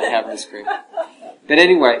 Not that I have ice cream. But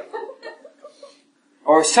anyway,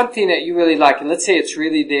 or something that you really like, and let's say it's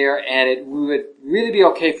really there, and it would really be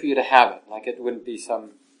okay for you to have it, like it wouldn't be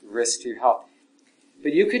some risk to your health.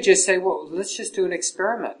 But you could just say, well, let's just do an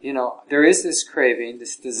experiment. You know, there is this craving,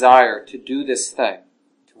 this desire to do this thing,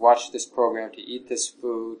 to watch this program, to eat this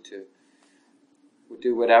food, to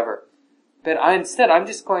do whatever. But instead, I'm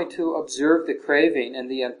just going to observe the craving and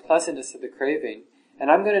the unpleasantness of the craving, and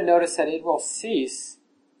I'm going to notice that it will cease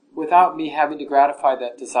without me having to gratify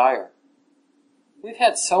that desire. We've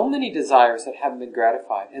had so many desires that haven't been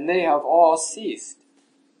gratified, and they have all ceased.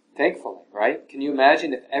 Thankfully, right? Can you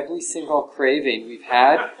imagine if every single craving we've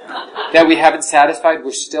had that we haven't satisfied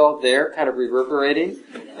was still there, kind of reverberating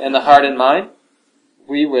in the heart and mind?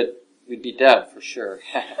 We would we'd be dead for sure.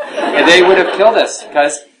 And they would have killed us,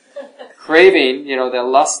 because craving, the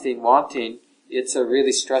lusting, wanting, it's a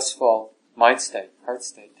really stressful mind state, heart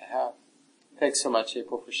state to have. Thanks so much,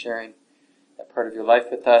 April, for sharing that part of your life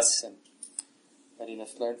with us and letting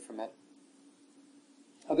us learn from it.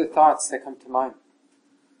 Other thoughts that come to mind?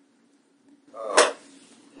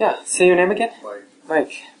 Yeah, say your name again?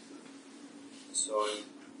 Mike. So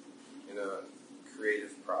I'm in a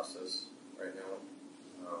creative process right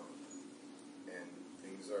now, and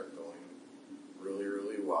things are going really,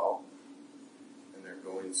 really well, and they're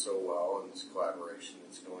going so well in this collaboration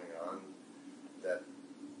that's going on that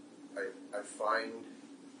I find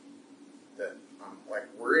that I'm like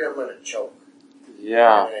worried I'm going to choke.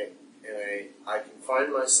 Yeah. And I can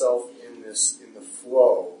find myself in the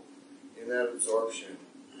flow, in that absorption.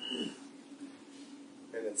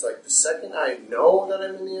 And it's like the second I know that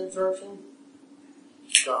I'm in the absorption,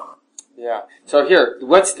 it's gone. Yeah. So here,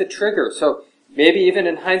 what's the trigger? So maybe even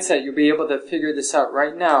in hindsight, you'll be able to figure this out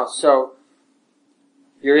right now. So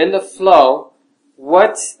you're in the flow.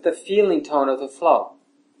 What's the feeling tone of the flow?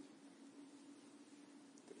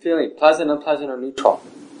 The feeling, pleasant, unpleasant, or neutral?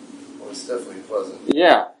 Well, it's definitely pleasant.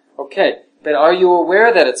 Yeah. Okay. But are you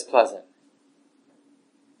aware that it's pleasant?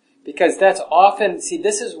 Because that's often,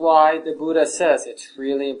 this is why the Buddha says it's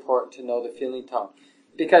really important to know the feeling tone.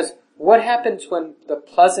 Because what happens when the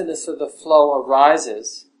pleasantness of the flow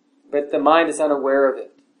arises, but the mind is unaware of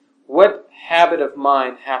it? What habit of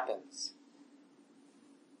mind happens?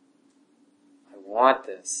 I want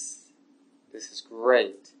this. This is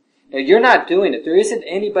great. Now you're not doing it. There isn't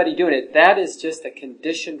anybody doing it. That is just a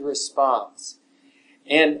conditioned response.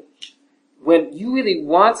 And when you really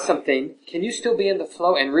want something, can you still be in the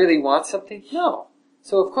flow and really want something? No.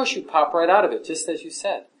 So of course you pop right out of it, just as you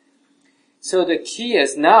said. So the key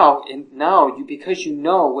is now because you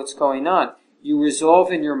know what's going on, you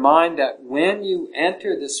resolve in your mind that when you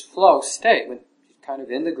enter this flow state, when you're kind of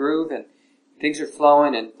in the groove and things are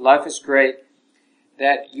flowing and life is great,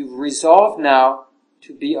 that you've resolved now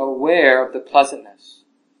to be aware of the pleasantness.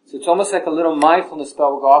 So it's almost like a little mindfulness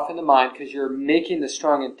bell will go off in the mind because you're making the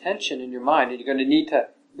strong intention in your mind, and you're going to need to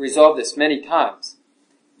resolve this many times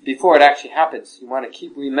before it actually happens. You want to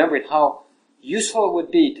keep remembering how useful it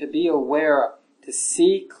would be to be aware, to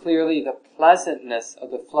see clearly the pleasantness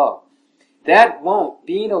of the flow.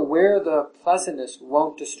 Being aware of the pleasantness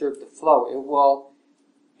won't disturb the flow. It will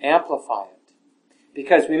amplify it.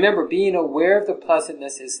 Because remember, being aware of the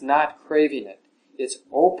pleasantness is not craving it. It's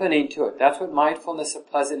opening to it. That's what mindfulness of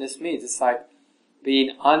pleasantness means. It's like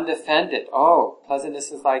being undefended. Oh,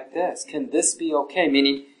 pleasantness is like this. Can this be okay?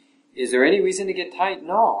 Meaning, is there any reason to get tight?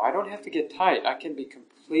 No, I don't have to get tight. I can be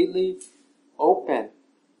completely open,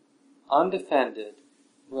 undefended,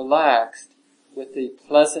 relaxed with the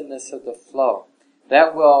pleasantness of the flow.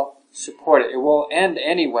 That will support it. It will end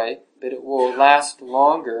anyway, but it will last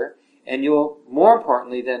longer. And more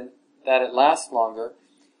importantly than that it lasts longer,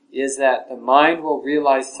 is that the mind will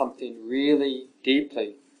realize something really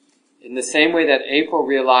deeply. In the same way that April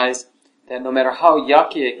realized that no matter how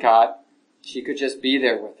yucky it got, she could just be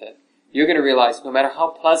there with it. You're going to realize no matter how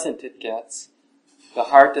pleasant it gets, the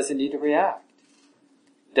heart doesn't need to react.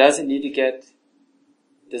 Doesn't need to get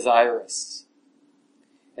desirous.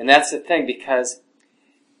 And that's the thing, because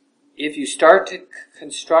if you start to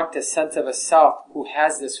construct a sense of a self who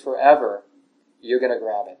has this forever, you're going to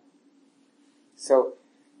grab it. So,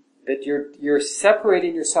 that you're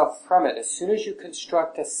separating yourself from it. As soon as you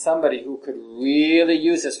construct as somebody who could really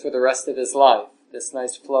use this for the rest of his life, this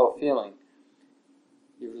nice flow of feeling,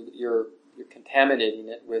 you're contaminating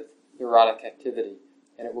it with neurotic activity,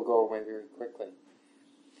 and it will go away very quickly.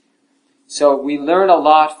 So we learn a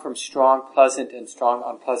lot from strong pleasant and strong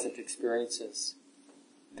unpleasant experiences.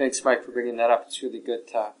 Thanks, Mike, for bringing that up. It's really good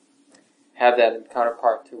to have that in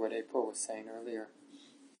counterpart to what April was saying earlier.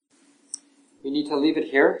 We need to leave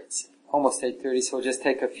it here. It's almost 8:30, so we'll just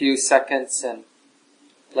take a few seconds and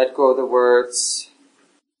let go of the words.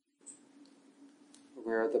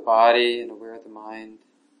 Aware of the body and aware of the mind.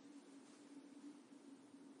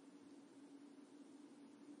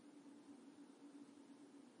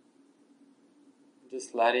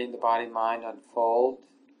 Just letting the body-mind unfold.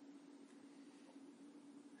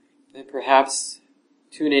 And perhaps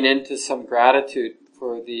tuning into some gratitude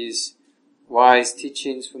for these wise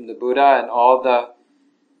teachings from the Buddha and all the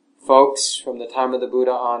folks from the time of the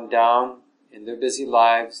Buddha on down in their busy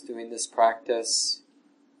lives doing this practice,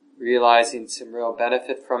 realizing some real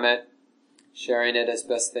benefit from it, sharing it as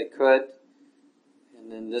best they could.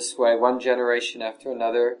 And in this way, one generation after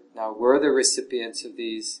another, now we're the recipients of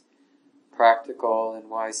these practical and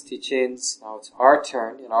wise teachings. Now it's our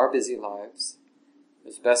turn in our busy lives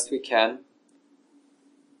as best we can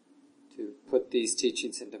to put these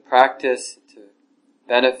teachings into practice, to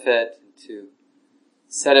benefit, and to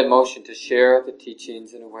set in motion to share the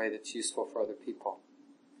teachings in a way that's useful for other people.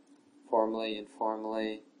 Formally,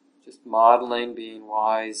 informally, just modeling being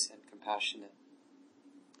wise and compassionate.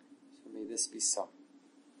 So may this be so.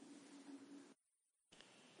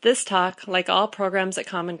 This talk, like all programs at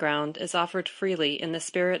Common Ground, is offered freely in the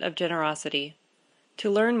spirit of generosity. To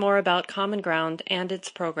learn more about Common Ground and its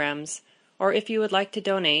programs, or if you would like to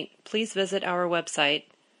donate, please visit our website,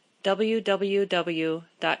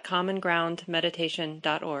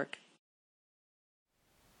 www.commongroundmeditation.org.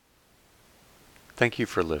 Thank you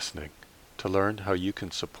for listening. To learn how you can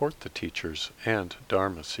support the teachers and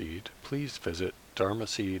Dharma Seed, please visit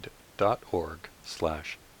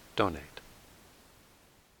dharmaseed.org/donate.